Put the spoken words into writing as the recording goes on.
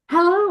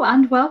Hello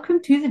and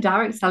welcome to the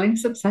Direct Selling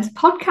Success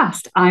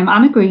Podcast. I'm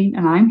Anna Green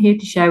and I'm here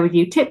to share with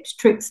you tips,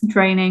 tricks, and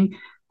training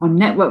on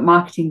network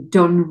marketing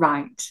done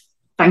right.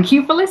 Thank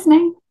you for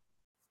listening.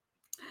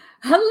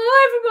 Hello,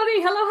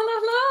 everybody.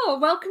 Hello.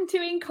 Welcome to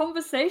In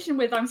Conversation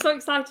With. I'm so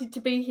excited to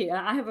be here.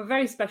 I have a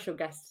very special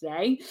guest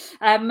today.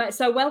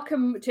 So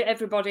welcome to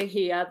everybody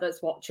here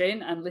that's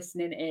watching and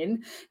listening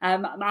in.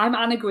 I'm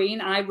Anna Green.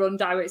 I run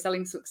Direct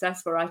Selling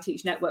Success, where I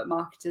teach network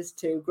marketers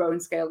to grow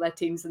and scale their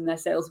teams and their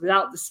sales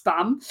without the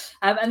spam.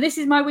 And this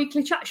is my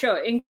weekly chat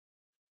show, In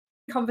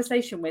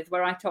Conversation With,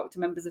 where I talk to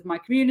members of my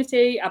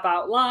community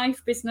about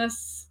life,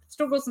 business,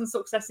 struggles and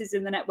successes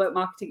in the network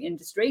marketing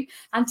industry.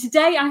 And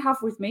today I have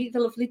with me the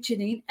lovely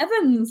Janine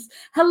Evans.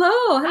 Hello.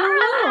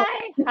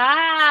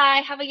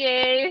 Hi, how are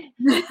you?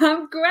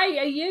 I'm great.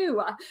 Are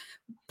you?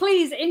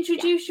 Please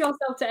introduce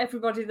yourself to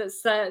everybody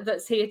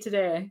that's here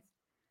today.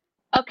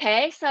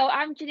 Okay, so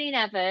I'm Janine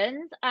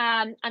Evans,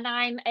 and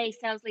I'm a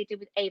sales leader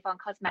with Avon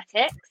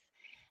Cosmetics.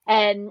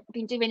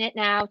 Been doing it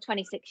now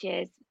 26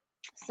 years.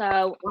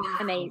 So wow.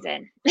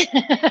 Amazing.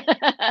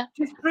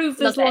 Just proves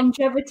there's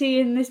longevity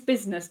in this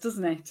business,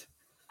 doesn't it?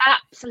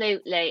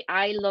 Absolutely.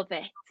 I love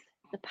it.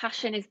 The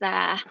passion is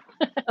there.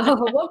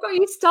 What got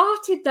you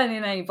started then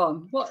in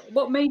Avon?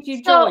 What made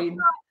you join?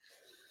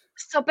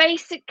 So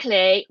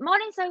basically,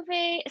 morning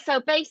Sophie.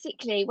 So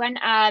basically, when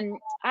I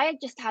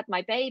had just had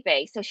my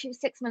baby, so she was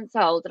 6 months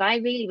old, and I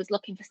really was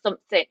looking for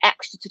something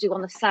extra to do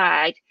on the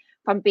side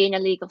from being a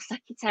legal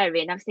secretary.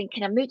 And I was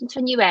thinking, I moved into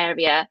a new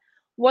area,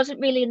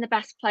 wasn't really in the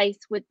best place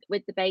with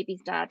the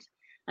baby's dad,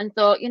 and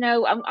thought,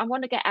 I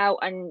want to get out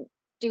and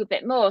do a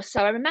bit more.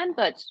 So I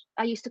remembered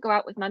I used to go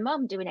out with my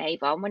mum doing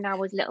Avon when I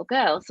was a little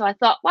girl. So I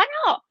thought, why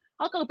not?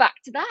 I'll go back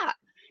to that.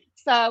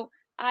 So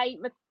I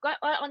got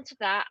onto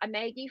that. I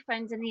made new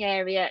friends in the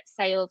area,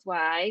 sales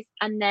wise,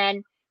 and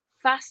then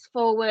fast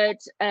forward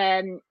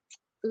 12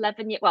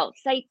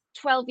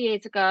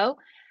 years ago,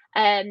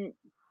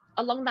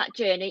 along that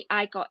journey,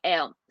 I got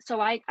ill. So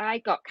I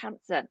got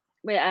cancer,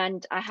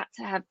 and I had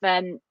to have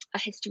a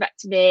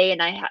hysterectomy,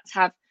 and I had to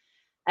have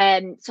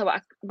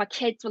my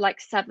kids were like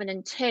 7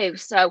 and 2.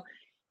 So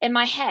in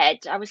my head,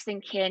 I was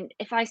thinking,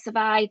 if I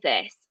survive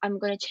this, I'm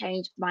going to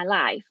change my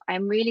life.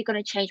 I'm really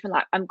going to change my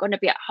life. I'm going to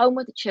be at home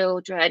with the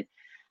children,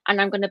 and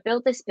I'm going to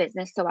build this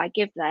business so I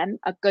give them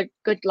a good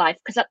life.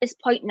 Because at this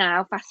point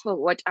now, fast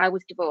forward, I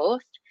was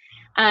divorced,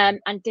 and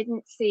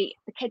the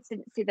kids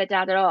didn't see their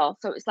dad at all.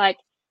 So it was like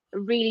a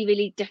really,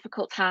 really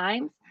difficult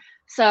time.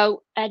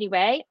 So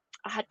anyway,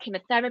 I had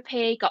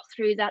chemotherapy, got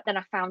through that. Then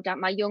I found out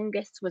my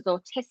youngest was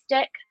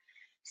autistic.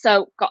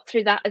 So got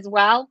through that as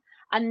well.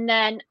 And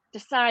then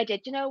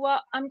decided, you know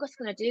what, I'm just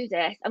going to do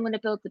this. I'm going to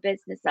build the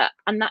business up.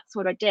 And that's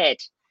what I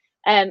did.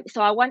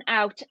 So I went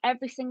out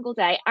every single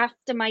day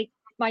after my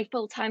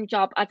full-time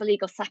job as a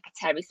legal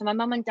secretary. So my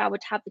mum and dad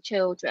would have the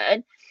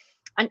children.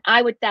 And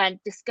I would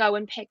then just go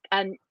and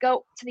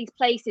go to these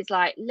places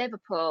like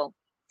Liverpool,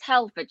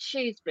 Telford,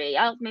 Shrewsbury,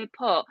 Ellesmere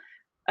Port.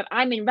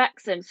 I'm in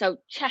Wrexham, so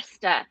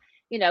Chester,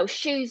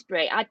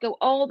 Shrewsbury. I'd go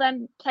all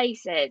them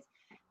places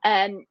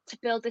to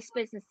build this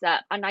business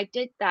up, and I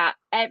did that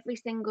every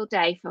single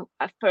day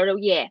for a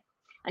year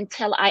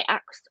until I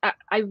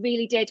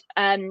really did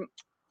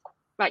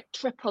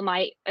triple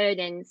my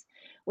earnings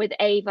with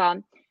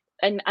Avon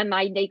and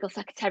my legal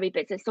secretary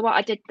business. So what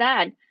I did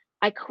then,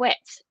 I quit.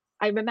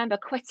 I remember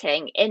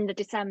quitting in the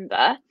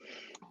December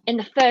in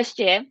the first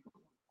year,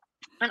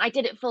 and I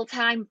did it full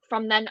time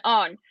from then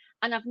on,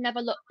 and I've never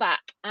looked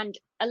back. And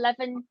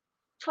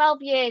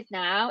 12 years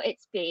now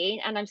it's been,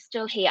 and I'm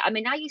still here. I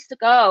mean, I used to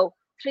go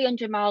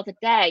 300 miles a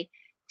day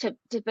to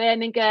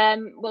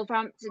Birmingham,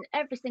 Wolverhampton,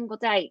 every single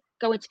day,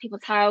 going to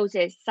people's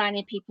houses,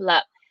 signing people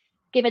up,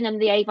 giving them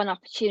the Avon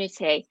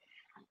opportunity.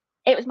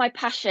 It was my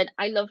passion.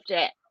 I loved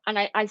it. And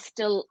I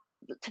still,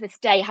 to this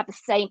day, have the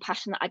same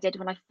passion that I did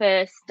when I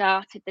first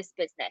started this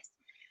business.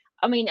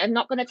 I mean, I'm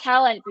not going to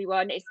tell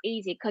everyone it's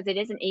easy, because it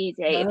isn't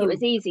easy. No. If it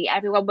was easy,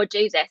 everyone would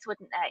do this,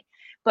 wouldn't they?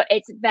 But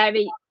it's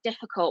very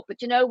difficult.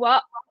 But you know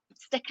what?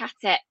 Stick at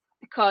it,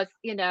 because,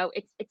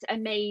 it's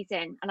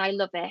amazing and I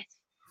love it.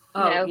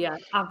 Yeah,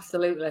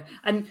 absolutely.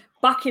 And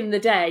back in the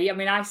day, I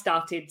mean, I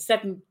started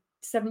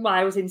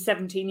I was in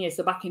 17 years.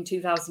 So back in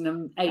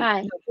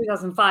 2008,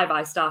 2005,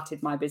 I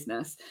started my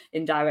business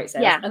in direct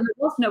sales. Yeah. And there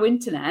was no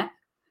internet.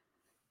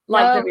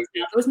 There is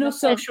now. There was no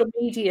social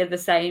media the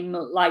same.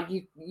 Like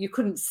you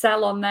couldn't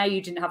sell on there.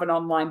 You didn't have an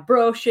online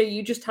brochure.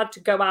 You just had to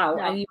go out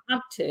and you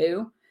had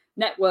to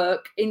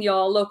network in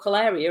your local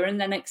area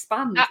and then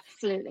expand.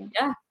 Absolutely.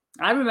 Yeah.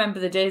 I remember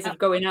the days of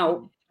going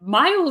out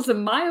miles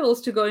and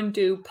miles to go and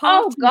do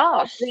parties,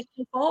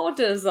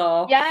 orders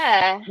or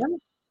yeah,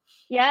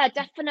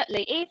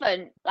 definitely.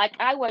 Even like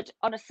I would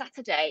on a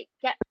Saturday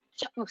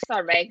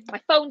sorry,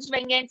 my phone's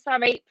ringing.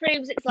 Sorry,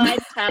 proves it's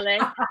live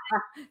telling.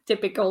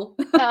 Typical.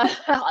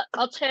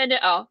 I'll turn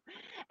it off.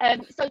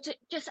 So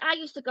I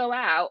used to go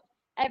out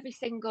every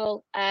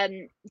single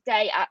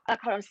day,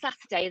 like on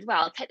Saturday as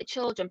well. Take the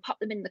children, pop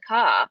them in the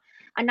car,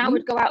 and I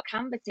would go out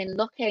canvassing,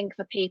 looking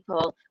for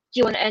people. Do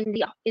you want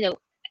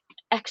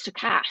to extra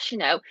cash,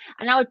 and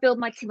I would build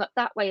my team up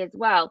that way as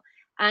well.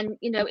 And,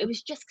 it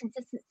was just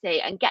consistency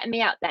and getting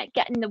me out there,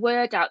 getting the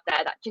word out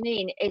there that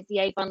Janine is the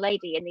Avon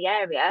lady in the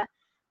area,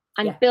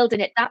 and building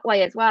it that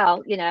way as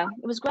well. It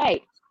was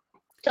great.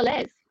 Still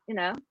is,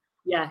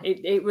 Yeah,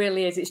 it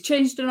really is. It's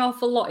changed an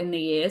awful lot in the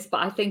years,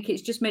 but I think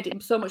it's just made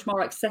it so much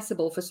more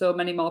accessible for so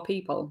many more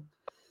people.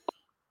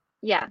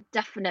 Yeah,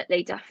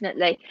 definitely.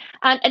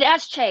 And it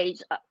has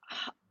changed.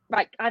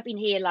 Right, I've been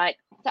here I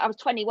was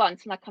 21,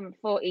 so I'm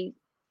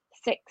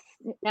 46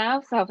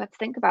 now, so I've had to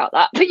think about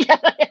that. But yeah,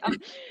 I am.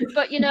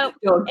 But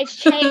it's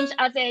changed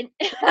as in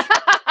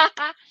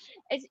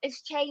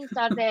it's changed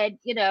as in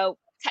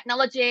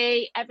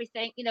technology,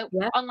 everything.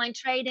 Online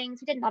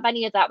trainings. We didn't have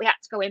any of that. We had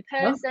to go in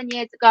person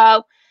years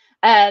ago.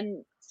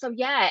 So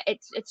yeah,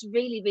 it's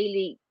really,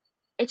 really,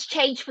 it's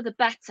changed for the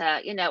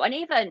better. And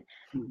even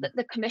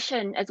the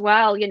commission as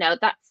well.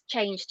 That's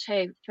changed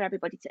too, for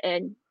everybody to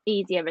earn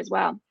easier as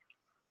well.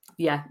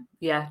 Yeah,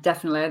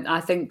 definitely.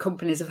 I think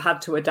companies have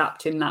had to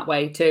adapt in that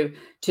way to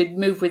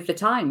move with the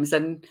times,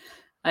 and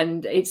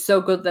it's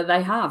so good that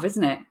they have,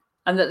 isn't it?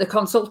 And that the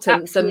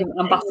consultants and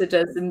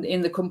ambassadors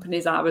in the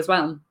companies are as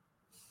well.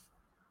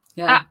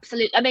 Yeah,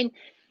 absolutely. I mean,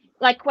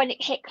 when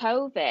it hit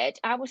COVID,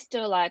 I was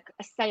still a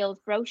sales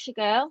brochure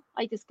girl.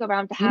 I just go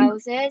around the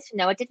houses.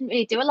 I didn't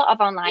really do a lot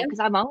of online because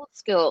I'm old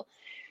school.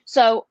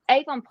 So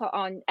Avon put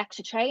on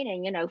extra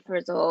training, for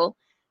us all.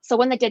 So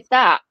when they did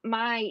that,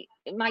 my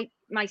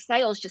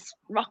sales just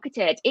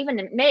rocketed.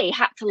 Even me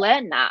had to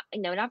learn that,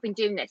 and I've been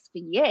doing this for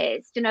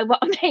years. Do you know what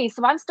I mean?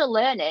 So I'm still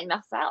learning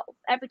myself.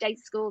 Every day's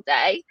a school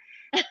day.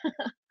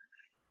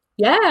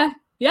 Yeah,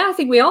 I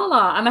think we all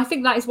are. And I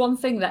think that is one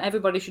thing that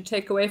everybody should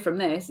take away from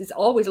this, is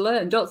always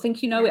learn. Don't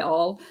think you know it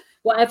all.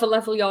 Whatever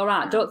level you're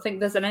at, don't think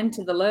there's an end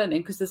to the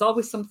learning, because there's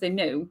always something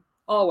new,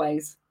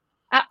 always.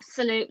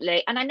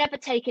 Absolutely. And I never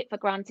take it for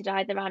granted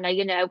either,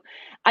 Anna.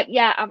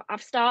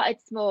 I've started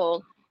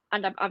small,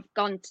 and I've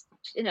gone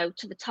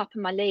to the top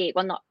of my league.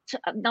 Well, not to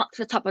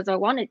the top as I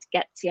wanted to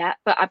get to yet,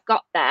 but I've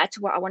got there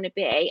to what I want to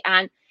be.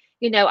 And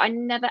I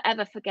never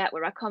ever forget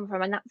where I come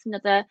from, and that's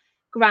another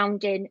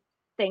grounding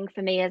thing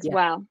for me as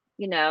well.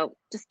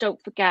 Just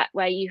don't forget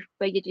where you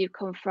do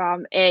come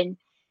from, in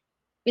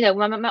no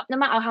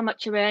matter how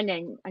much you're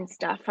earning and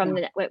stuff from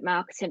the network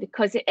marketing,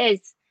 because it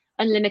is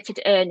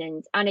unlimited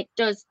earnings, and it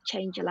does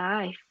change your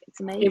life. It's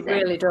amazing. It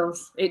really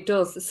does. It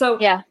does. So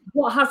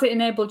what has it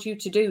enabled you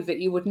to do that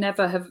you would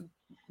never have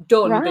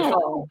done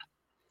before?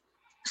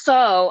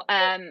 So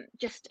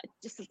just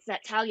to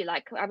tell you,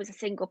 I was a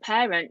single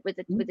parent with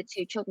the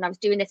two children. I was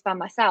doing this by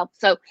myself.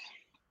 So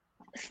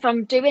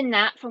from doing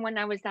that, from when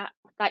I was that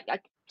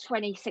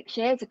 26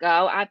 years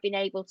ago, I've been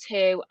able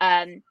to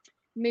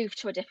move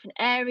to a different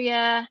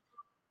area.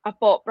 I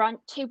bought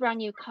three brand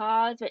new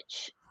cars,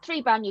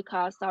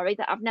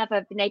 that I've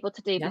never been able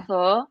to do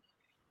before.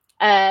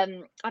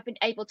 I've been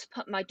able to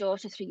put my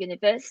daughter through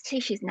university.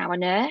 She's now a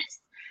nurse.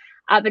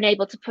 I've been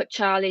able to put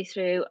Charlie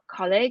through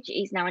college.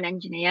 He's now an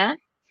engineer.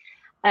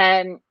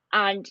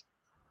 And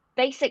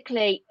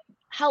basically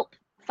help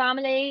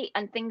family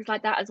and things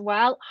like that as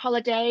well.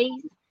 Holidays,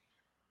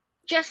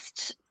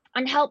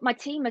 and help my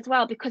team as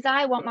well, because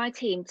I want my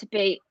team to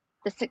be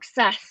the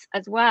success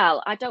as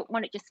well. I don't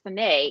want it just for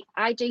me.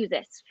 I do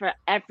this for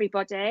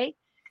everybody.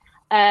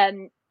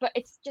 But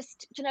it's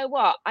just, do you know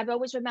what? I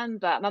always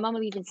remember, my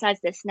mum even says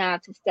this now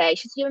to this day.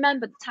 She says, "You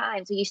remember the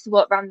times we used to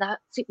walk around the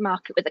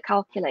supermarket with a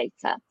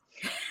calculator?"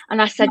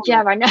 And I said,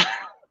 "Yeah, I know."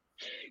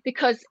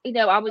 Because,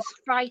 I was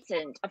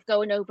frightened of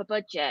going over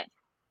budget.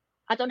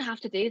 I don't have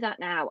to do that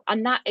now.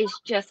 And that is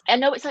just, I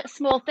know it's a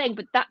small thing,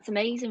 but that's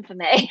amazing for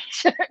me.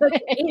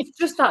 It's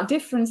just that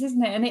difference,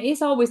 isn't it? And it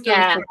is always those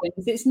little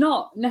things. It's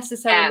not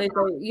necessarily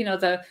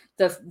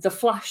the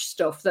flash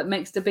stuff that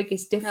makes the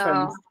biggest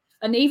difference. No.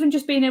 And even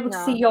just being able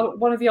to see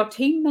one of your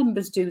team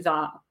members do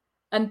that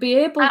and be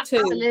able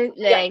to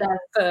get their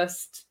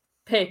first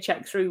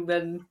paycheck through,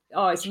 then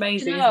it's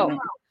amazing, isn't it?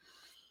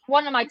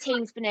 One of my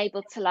team's been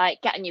able to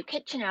get a new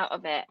kitchen out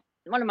of it.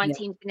 One of my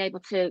team's been able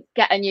to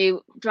get a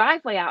new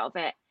driveway out of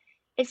it.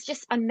 It's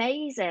just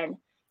amazing,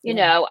 you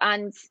know,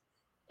 and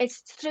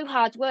it's through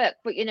hard work,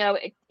 but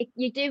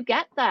you do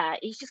get there.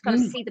 You just got to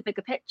see the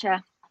bigger picture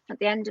at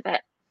the end of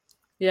it.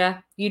 Yeah,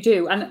 you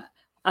do. And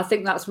I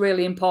think that's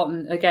really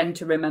important, again,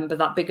 to remember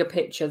that bigger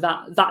picture,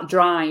 that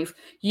drive.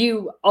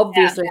 You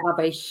obviously have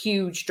a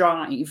huge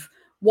drive.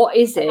 What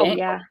is it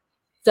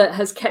that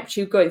has kept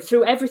you going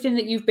through everything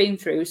that you've been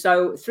through?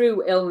 So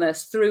through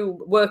illness,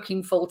 through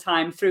working full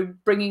time, through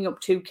bringing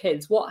up two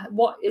kids, what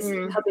has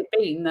it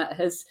been that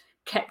has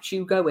kept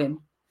you going?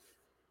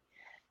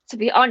 To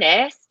be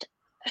honest,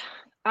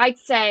 I'd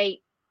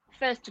say,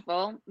 first of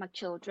all, my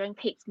children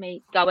keeps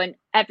me going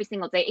every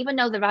single day, even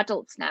though they're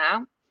adults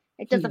now.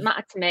 It doesn't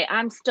matter to me.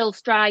 I'm still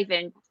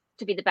striving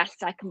to be the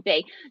best I can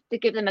be, to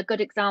give them a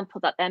good example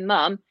that their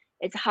mum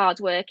is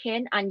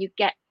hardworking, and you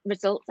get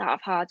results out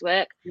of hard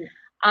work.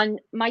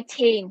 And my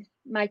team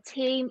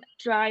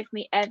drive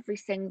me every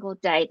single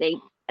day.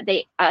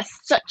 They are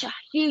such a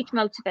huge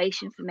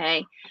motivation for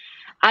me.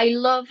 I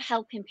love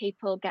helping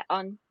people get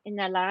on in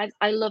their lives.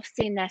 I love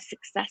seeing their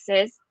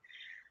successes.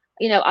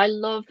 I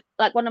love,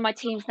 like, one of my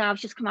teams now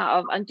has just come out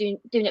of, I'm doing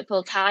it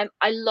full time.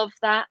 I love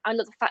that. I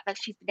love the fact that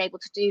she's been able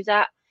to do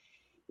that.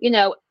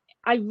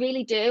 I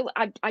really do.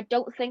 I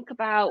don't think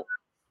about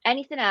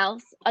anything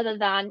else other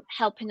than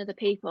helping other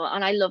people,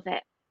 and I love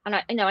it.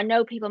 And I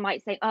know people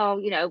might say,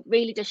 oh,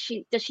 really, does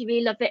she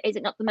really love it? Is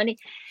it not the money?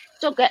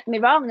 Don't get me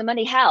wrong, the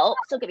money helps,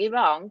 don't get me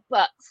wrong,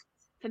 but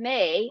for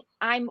me,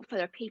 I'm for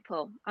the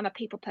people. I'm a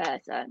people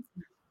person,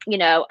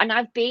 and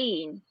I've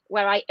been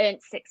where I earned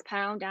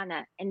 £6,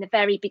 Anna, in the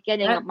very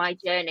beginning of my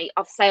journey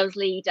of sales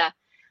leader.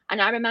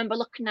 And I remember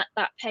looking at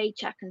that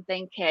paycheck and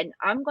thinking,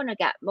 I'm going to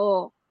get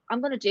more.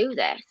 I'm going to do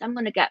this. I'm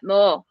going to get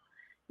more.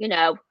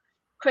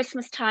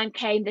 Christmas time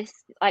came this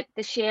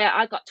year,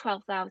 I got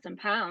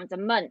 £12,000 a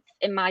month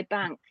in my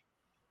bank.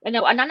 And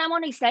I'm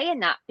only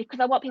saying that because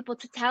I want people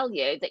to tell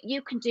you that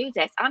you can do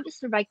this. I'm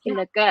just a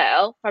regular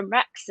girl from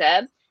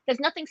Wrexham. There's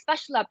nothing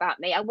special about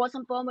me. I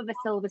wasn't born with a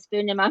silver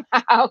spoon in my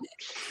mouth.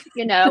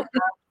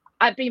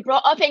 I've been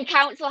brought up in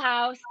council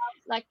house,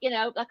 like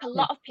a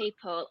lot of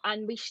people,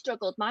 and we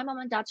struggled. My mum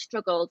and dad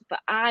struggled, but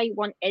I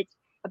wanted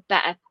a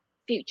better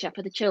future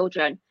for the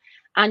children.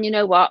 And you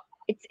know what?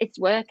 It's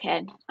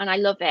working, and I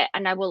love it,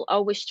 and I will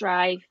always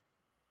strive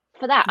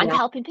for that and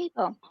helping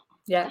people.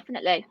 Yeah,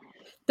 definitely.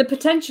 The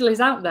potential is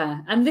out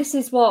there, and this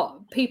is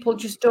what people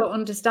just don't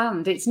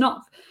understand. It's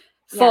not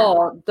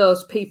for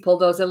those people,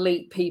 those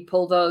elite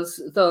people,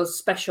 those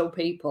special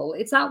people.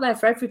 It's out there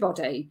for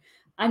everybody,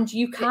 and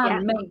you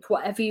can make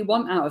whatever you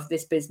want out of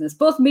this business.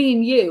 Both me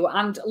and you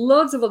and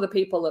loads of other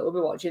people that will be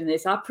watching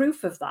this are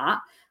proof of that.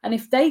 And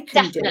if they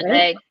can do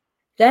it,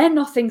 they're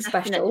nothing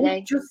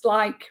special, just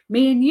like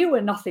me and you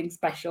are nothing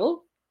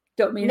special.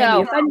 Don't mean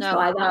any offense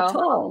by that at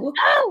all.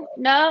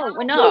 No,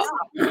 we're not.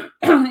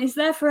 It's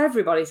there for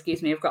everybody.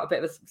 Excuse me, I've got a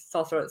bit of a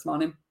sore throat this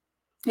morning.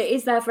 It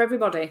is there for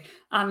everybody,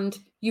 and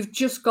you've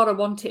just got to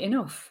want it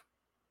enough.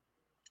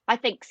 I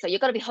think so. You've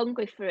got to be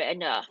hungry for it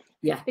enough.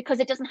 Yeah. Because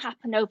it doesn't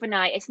happen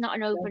overnight. It's not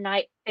an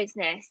overnight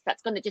business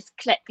that's going to just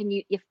click and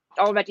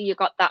you've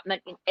got that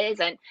money. It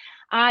isn't.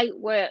 I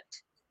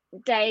worked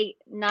day,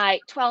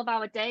 night,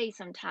 12-hour days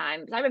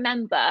sometimes. I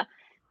remember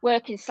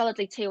working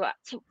solidly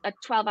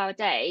 12-hour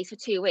days for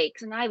 2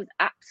 weeks, and I was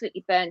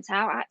absolutely burnt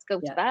out. I had to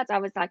go to bed. I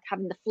was like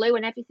having the flu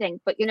and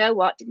everything. But you know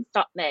what? It didn't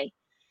stop me.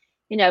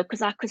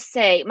 Because I could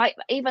see,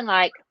 even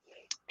like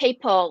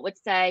people would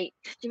say,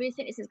 do you really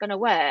think this is going to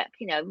work?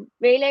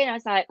 Really? And I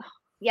was like, oh,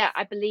 yeah,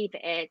 I believe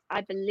it is.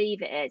 I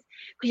believe it is.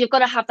 Because you've got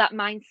to have that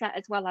mindset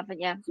as well, haven't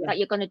you? That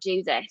you're going to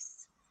do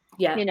this,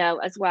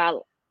 as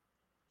well.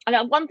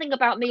 And one thing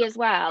about me as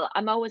well,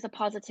 I'm always a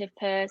positive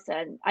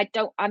person.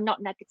 I'm not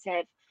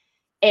negative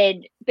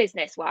in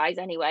business wise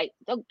anyway.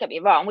 Don't get me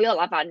wrong. We all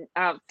have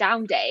our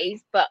down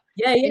days, but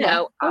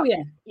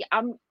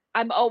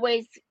I'm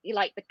always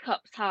like the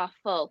cup's half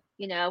full,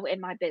 in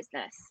my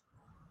business.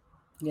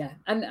 Yeah.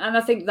 And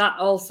I think that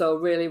also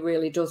really,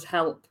 really does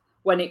help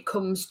when it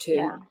comes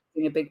to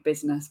being a big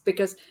business,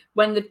 because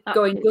when the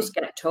going does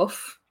get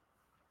tough.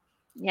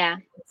 Yeah,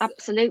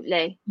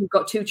 absolutely. You've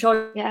got two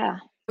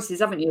choices,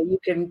 haven't you? You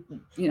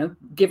can,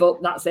 give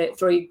up, that's it,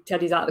 throw your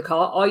teddies out of the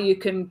car, or you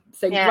can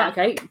think, right,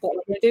 okay, what am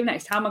I going to do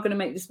next? How am I going to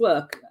make this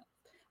work?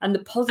 And the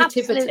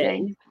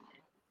positivity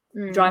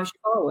drives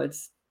you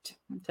forwards.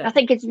 I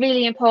think it's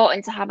really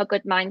important to have a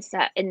good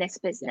mindset in this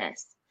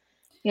business,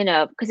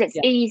 because it's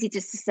easy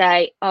just to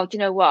say, oh, do you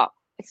know what?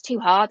 It's too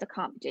hard. I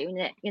can't be doing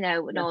it,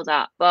 and all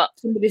that. But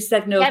somebody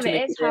said no to me.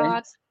 It is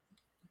hard.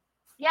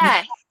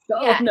 Yes.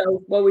 Oh,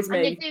 no, woe is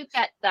me. And you do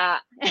get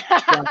that.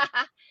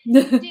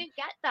 You do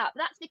get that.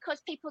 That's because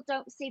people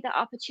don't see that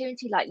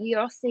opportunity like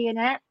you're seeing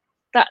it.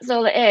 That's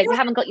all it is. You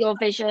haven't got your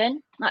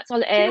vision. That's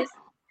all it is.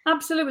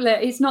 Absolutely.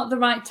 It's not the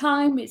right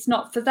time. It's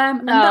not for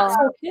them. No. And that's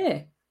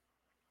okay.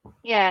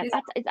 Yeah,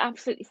 it's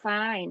absolutely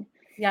fine.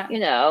 Yeah.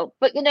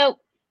 But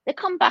they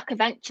come back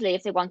eventually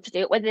if they want to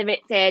do it, whether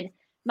it's in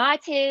my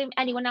team,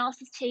 anyone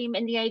else's team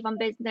in the Avon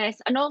business.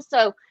 And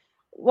also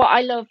what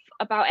I love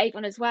about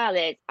Avon as well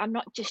is I'm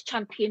not just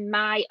championing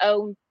my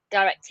own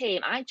direct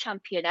team. I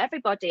champion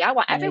everybody. I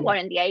want everyone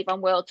in the Avon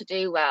world to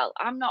do well.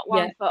 I'm not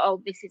one for,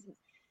 oh, this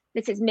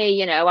is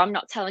me, I'm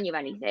not telling you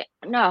anything.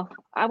 No,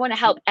 I want to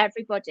help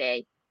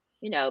everybody,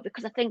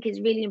 because I think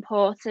it's really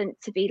important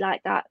to be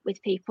like that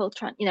with people,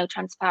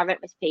 transparent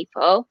with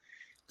people.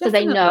 So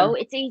they know.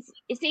 It's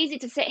easy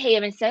to sit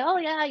here and say, oh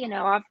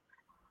yeah,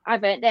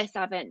 I've earned this,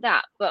 I've earned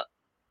that, but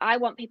I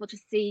want people to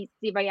see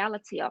the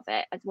reality of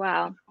it as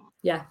well.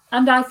 Yeah.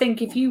 And I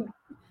think if you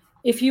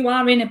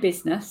are in a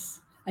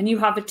business and you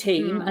have a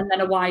team and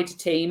then a wider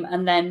team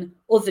and then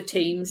other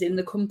teams in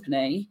the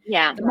company,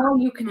 the more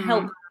you can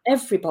help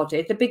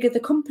everybody, the bigger the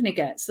company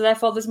gets. So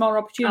therefore there's more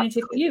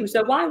opportunity for you.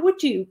 So why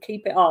would you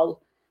keep it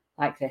all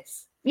like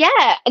this?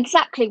 Yeah,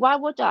 exactly. Why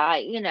would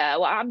I?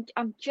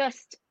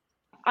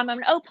 I'm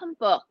an open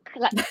book.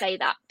 Let's say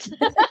that.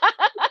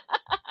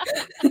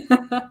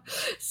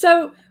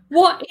 So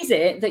what is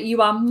it that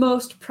you are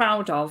most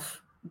proud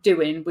of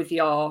doing with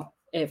your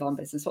Avon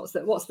business?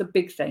 What's the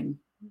big thing?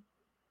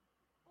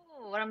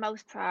 what I'm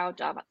most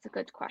proud of? That's a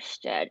good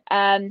question.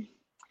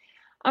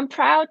 I'm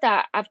proud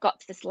that I've got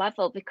to this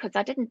level because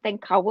I didn't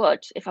think I would,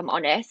 if I'm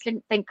honest. I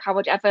didn't think I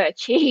would ever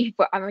achieve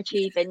what I'm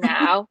achieving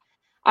now.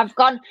 I've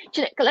gone,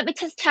 let me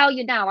just tell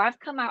you now, I've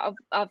come out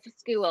of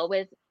school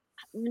with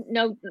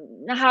no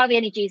hardly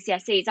any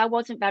GCSEs. I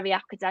wasn't very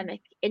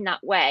academic in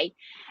that way.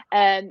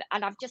 And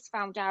I've just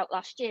found out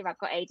last year I've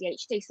got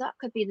ADHD. So that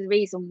could be the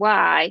reason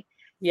why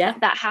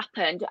that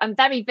happened. I'm a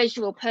very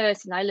visual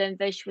person. I learn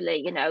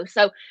visually,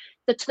 So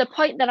to the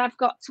point that I've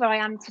got to where I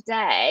am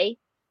today,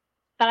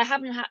 that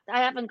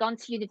I haven't gone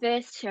to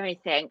university or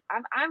anything.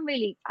 I'm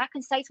really, I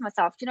can say to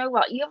myself, do you know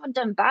what? You haven't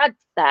done bad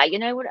there. You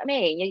know what I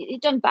mean? You've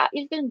done bad.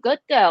 You've been good,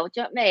 girl.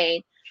 Do you know what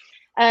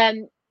I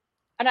mean?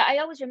 And I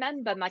always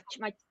remember my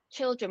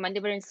children when they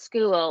were in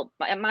school.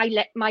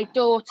 My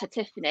daughter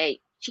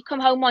Tiffany, she come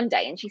home one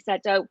day and she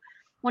said, "Oh,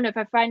 one of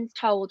her friends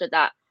told her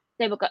that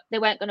they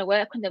weren't going to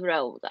work when they were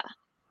older."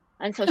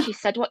 And so she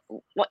said, "What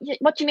do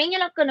you mean you're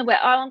not going to work?"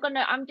 "Oh,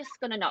 I'm just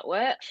going to not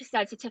work." She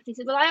said to Tiffany,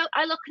 said, "Well,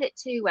 I look at it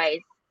two ways.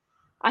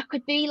 I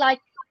could be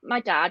like my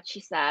dad," she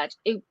said,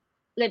 "who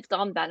lived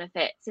on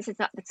benefits. This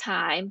is at the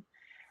time.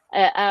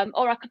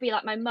 Or I could be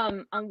like my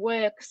mum and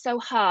work so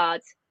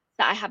hard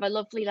that I have a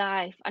lovely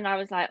life." And I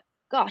was like,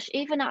 gosh,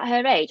 even at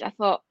her age, I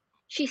thought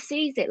she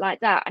sees it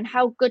like that. And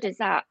how good is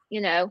that,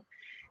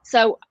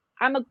 So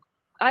I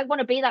want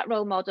to be that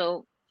role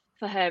model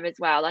for her as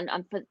well, and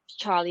for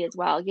Charlie as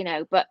well,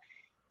 But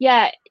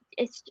yeah,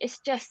 it's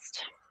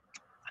just,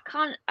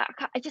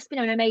 it's just been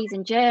an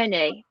amazing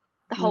journey,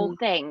 the whole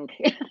thing.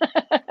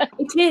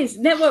 It is.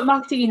 Network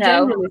marketing in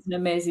general is an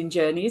amazing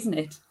journey, isn't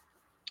it?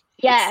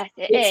 Yes,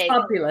 it's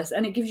fabulous,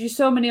 and it gives you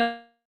so many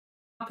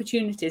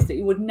opportunities that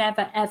you would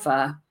never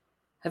ever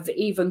have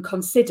even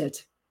considered.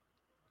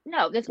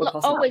 No, there's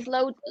always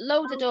loads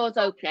of doors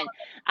open,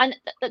 and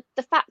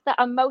the fact that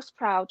I'm most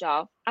proud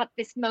of at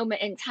this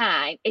moment in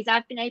time is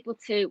I've been able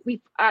to.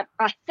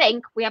 I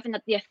think we haven't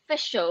had the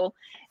official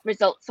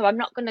results, so I'm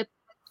not going to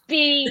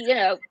be,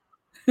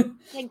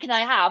 thinking I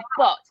have,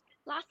 but.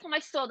 Last time I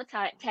saw the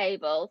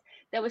table,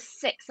 there was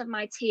 6 of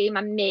my team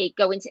and me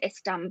going to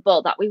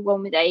Istanbul that we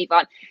won with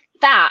Avon.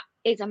 That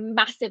is a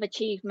massive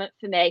achievement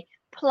for me.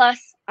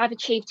 Plus, I've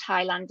achieved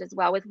Thailand as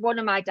well with one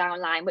of my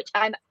downline, which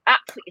I'm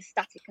absolutely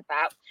ecstatic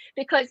about,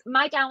 because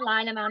my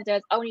downline, Amanda,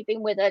 has only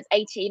been with us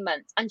 18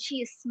 months and she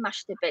has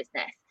smashed the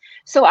business.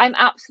 So I'm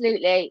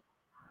absolutely,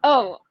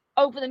 over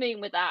the moon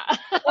with that.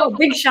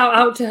 Big shout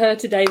out to her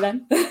today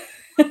then.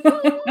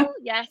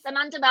 Yes,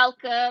 Amanda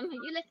Malcolm, are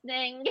you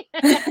listening?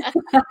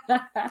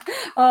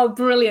 Oh,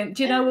 brilliant.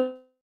 Do you know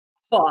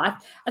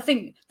what? I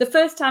think the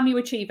first time you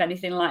achieve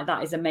anything like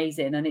that is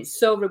amazing, and it's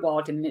so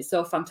rewarding and it's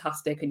so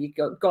fantastic, and you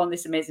go on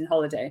this amazing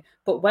holiday.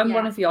 But when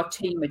one of your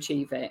team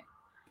achieve it,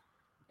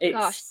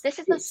 this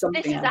is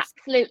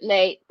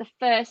absolutely the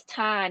first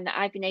time that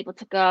I've been able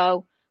to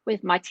go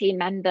with my team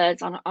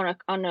members on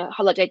a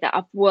holiday that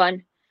I've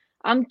won.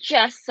 I'm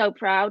just so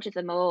proud of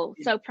them all.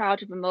 So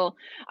proud of them all.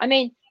 I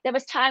mean, there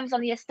was times on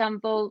the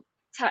Istanbul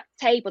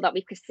table that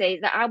we could see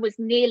that I was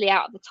nearly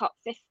out of the top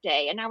 50,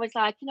 and I was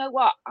like, you know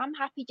what? I'm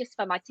happy just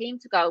for my team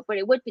to go, but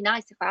it would be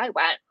nice if I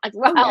went as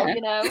well,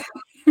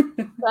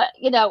 But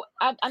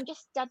I'm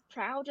just dead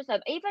proud of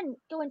them. Even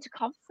going to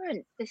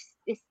conference this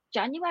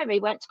January,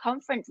 went to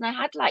conference, and I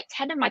had like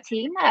 10 of my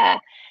team there.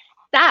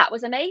 That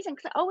was amazing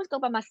because I always go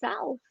by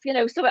myself, So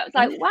it was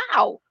like,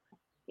 wow.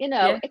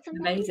 It's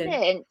amazing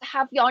to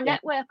have your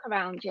network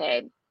around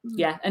you.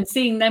 Yeah, and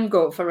seeing them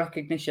go up for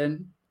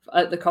recognition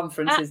at the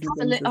conferences.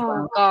 Absolutely. And things as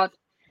well. God,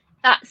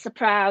 that's a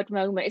proud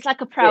moment. It's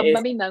like a proud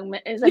mummy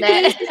moment, isn't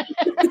it?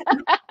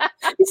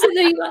 You sit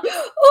there, you're like,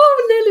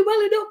 nearly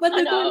welling up when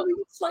they're going.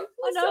 It's like,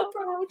 I'm so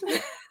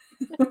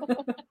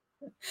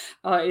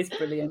proud. It is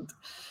brilliant.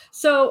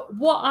 So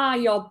what are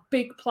your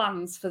big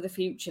plans for the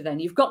future then?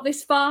 You've got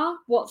this far.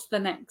 What's the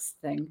next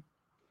thing?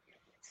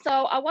 So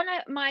I want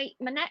to, my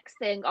next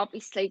thing,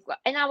 obviously,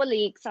 in our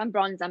leagues, I'm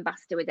bronze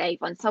ambassador with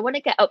Avon. So I want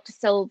to get up to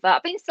silver.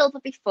 I've been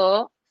silver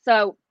before,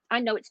 so I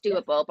know it's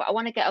doable, but I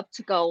want to get up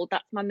to gold.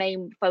 That's my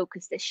main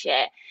focus this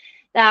year.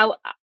 Now,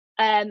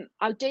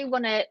 I do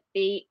want to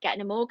be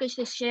getting a mortgage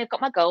this year. I've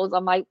got my goals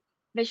on my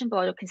vision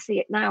board. I can see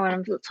it now when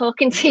I'm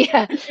talking to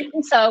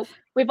you. So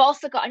we've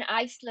also got an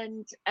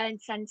Iceland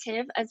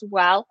incentive as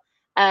well.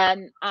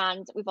 And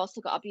we've also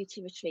got a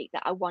beauty retreat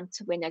that I want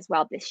to win as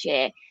well this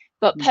year.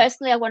 But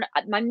personally,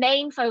 my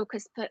main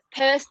focus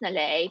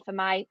personally for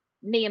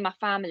me and my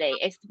family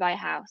is to buy a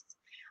house.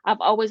 I've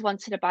always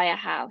wanted to buy a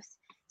house.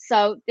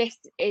 So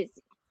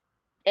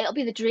it'll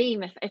be the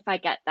dream if I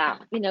get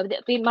that. It'll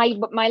be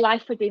my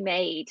life would be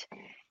made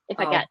if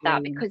I get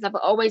that, because I've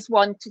always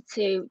wanted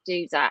to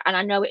do that. And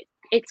I know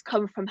it's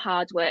come from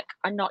hard work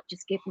and not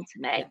just given to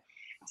me.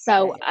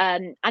 So,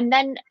 and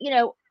then,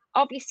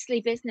 obviously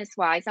business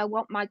wise, I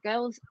want my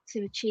girls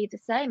to achieve the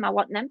same. I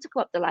want them to go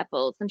up the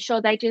levels. I'm sure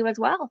they do as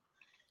well.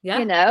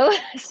 Yeah.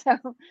 So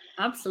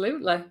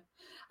absolutely.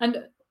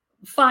 And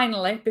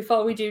finally,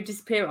 before we do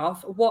disappear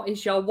off, what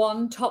is your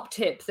one top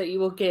tip that you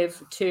will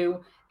give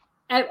to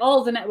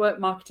all the network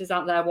marketers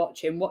out there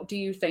watching? What do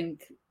you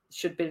think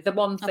should be the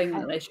one thing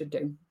that they should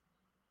do?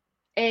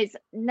 Is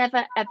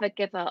never ever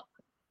give up.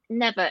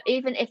 Never.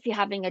 Even if you're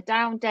having a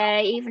down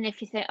day, even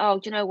if you think, oh,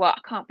 do you know what,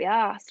 I can't be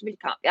asked, really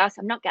can't be asked,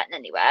 I'm not getting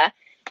anywhere.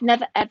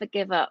 Never ever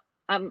give up.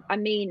 I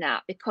mean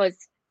that,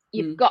 because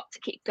you've got to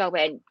keep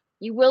going.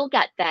 You will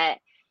get there.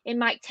 It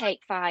might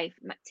take 5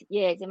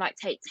 years, it might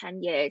take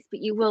 10 years,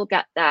 but you will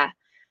get there.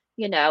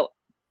 You know,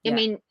 I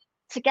mean,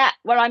 to get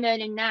where I'm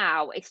earning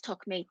now, it's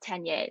took me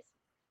 10 years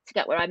to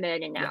get where I'm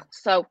earning now.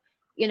 So,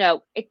 you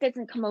know, it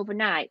doesn't come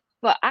overnight.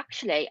 But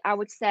actually, I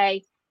would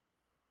say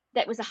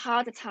that was a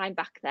harder time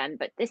back then.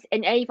 But this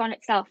in Avon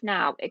itself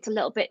now, it's a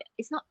little bit,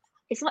 it's not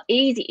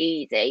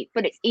easy,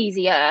 but it's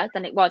easier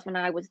than it was when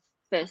I was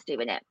first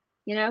doing it,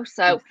 you know?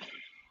 So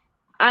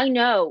I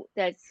know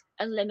there's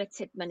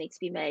unlimited money to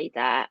be made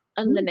there,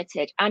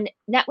 unlimited. And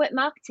network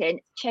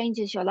marketing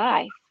changes your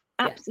life.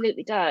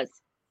 Absolutely does,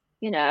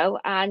 you know,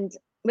 and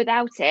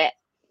without it,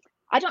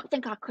 I don't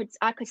think I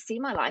could see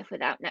my life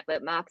without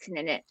network marketing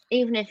in it.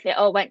 Even if it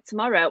all went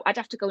tomorrow, I'd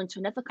have to go into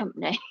another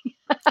company.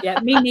 Yeah,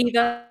 me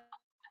neither.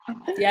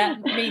 Yeah,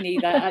 me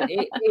neither.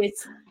 It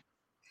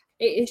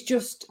is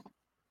just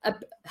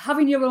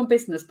having your own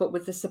business, but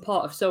with the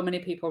support of so many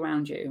people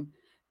around you,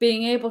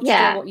 being able to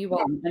do what you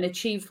want and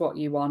achieve what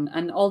you want,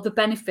 and all the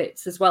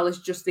benefits as well as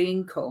just the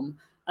income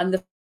and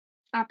the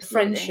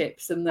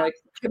friendships and the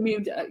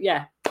community.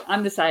 Yeah,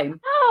 I'm the same.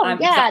 Oh, I'm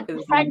exactly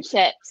the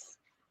friendships.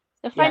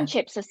 The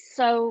friendships are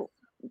so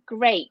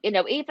great. You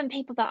know, even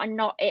people that are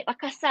not it,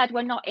 like I said,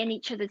 we're not in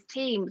each other's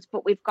teams,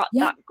 but we've got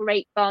that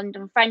great bond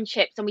and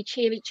friendships, and we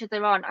cheer each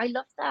other on. I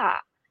love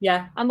that.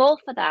 Yeah, I'm all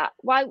for that.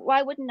 Why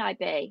wouldn't I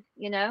be?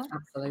 You know,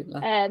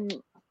 absolutely.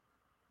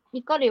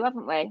 You've got to,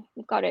 haven't we?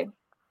 We've got to.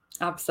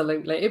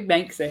 Absolutely, it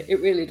makes it.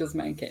 It really does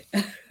make it.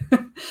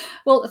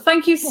 Well,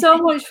 thank you so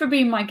much for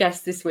being my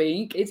guest this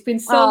week. It's been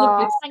so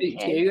lovely to speak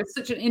to you. You're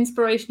such an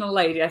inspirational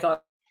lady. I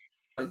thought,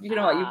 you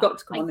know what, you've got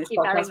to come on this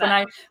podcast. When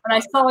I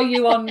saw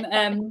you on,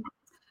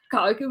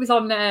 it was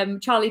on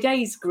Charlie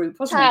Day's group,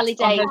 wasn't it? Charlie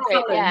Day's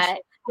group,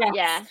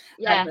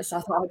 yeah. So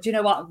I thought, do you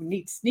know what,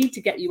 we need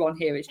to get you on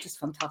here. It's just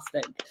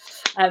fantastic.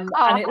 And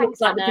it looks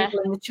like the people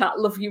in the chat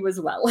love you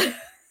as well.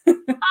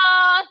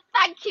 Oh,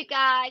 thank you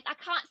guys. I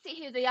can't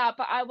see who they are,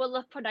 but I will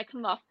look when I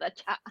come off the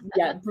chat.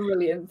 Yeah,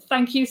 brilliant.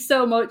 Thank you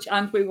so much,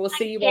 and we will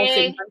see you all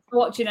soon. Thanks for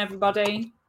watching, everybody.